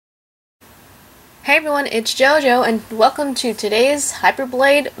Hey everyone, it's JoJo, and welcome to today's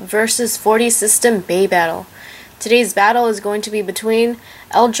HYPERBLADE versus 4D System Bay battle. Today's battle is going to be between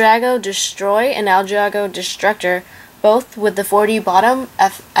L-Drago Destroy and L-Drago Destructor, both with the 4D bottom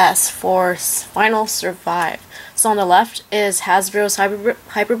FS for Final Survive. So on the left is Hasbro's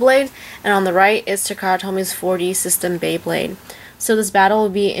HYPERBLADE, and on the right is Takara Tomi's 4D System Beyblade. So this battle will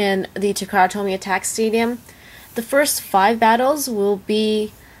be in the Takara Tomy Attack Stadium. The first 5 battles will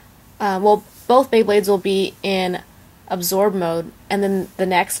be, both Beyblades will be in absorb mode, and then the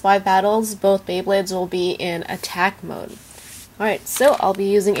next 5 battles, both Beyblades will be in attack mode. Alright, so I'll be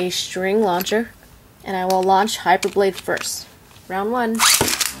using a string launcher, and I will launch HYPERBLADE first. Round 1.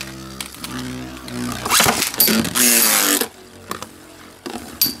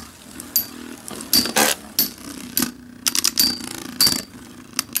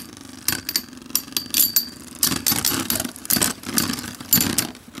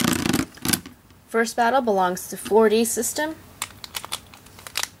 First battle belongs to 4D System.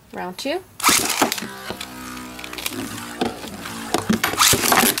 Round 2.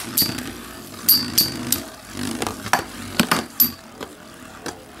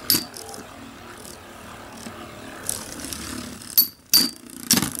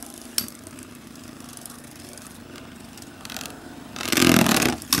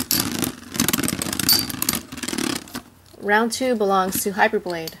 Round 2 belongs to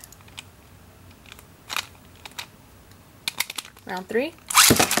HYPERBLADE. Round 3.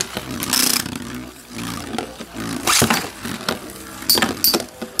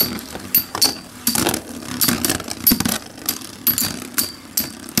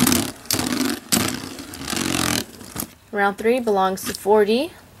 Round 3 belongs to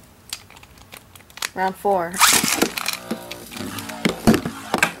 4D. Round 4.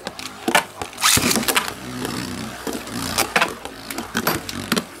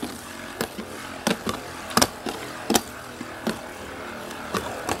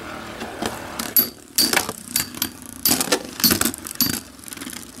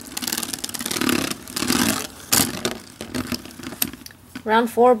 Round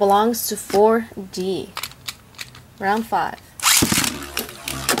 4 belongs to 4D. Round 5.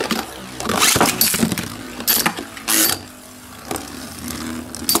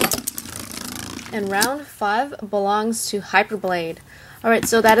 And round 5 belongs to HYPERBLADE. Alright,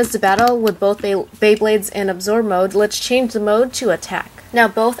 so that is the battle with both Beyblades in absorb mode. Let's change the mode to attack. Now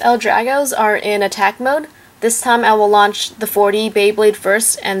both L-Dragos are in attack mode. This time I will launch the 4D Beyblade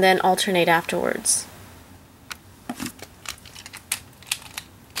first and then alternate afterwards.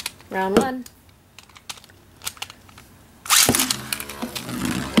 Round 1.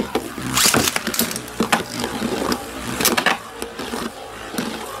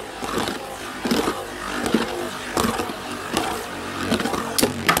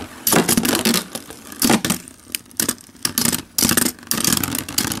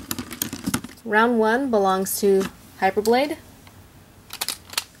 Round 1 belongs to HYPERBLADE.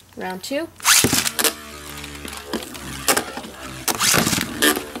 Round 2.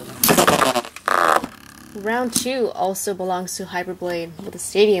 Round 2 also belongs to HYPERBLADE with a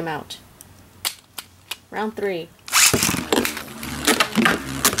stadium out. Round 3.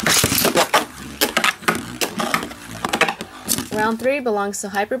 Round 3 belongs to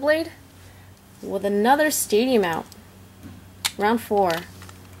HYPERBLADE with another stadium out. Round 4.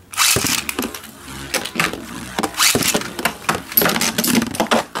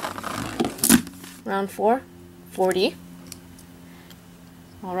 Round 4, 4D.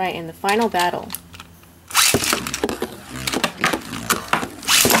 Alright, in the final battle.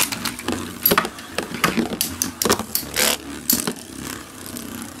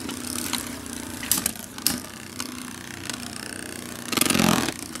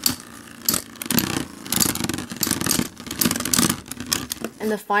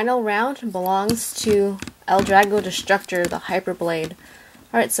 And the final round belongs to L-Drago Destructor, the HYPERBLADE.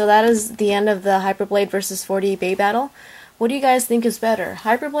 Alright, so that is the end of the HYPERBLADE versus 4D Bay battle. What do you guys think is better,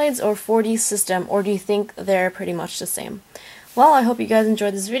 HYPERBLADES or 4D System, or do you think they're pretty much the same? Well, I hope you guys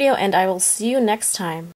enjoyed this video, and I will see you next time.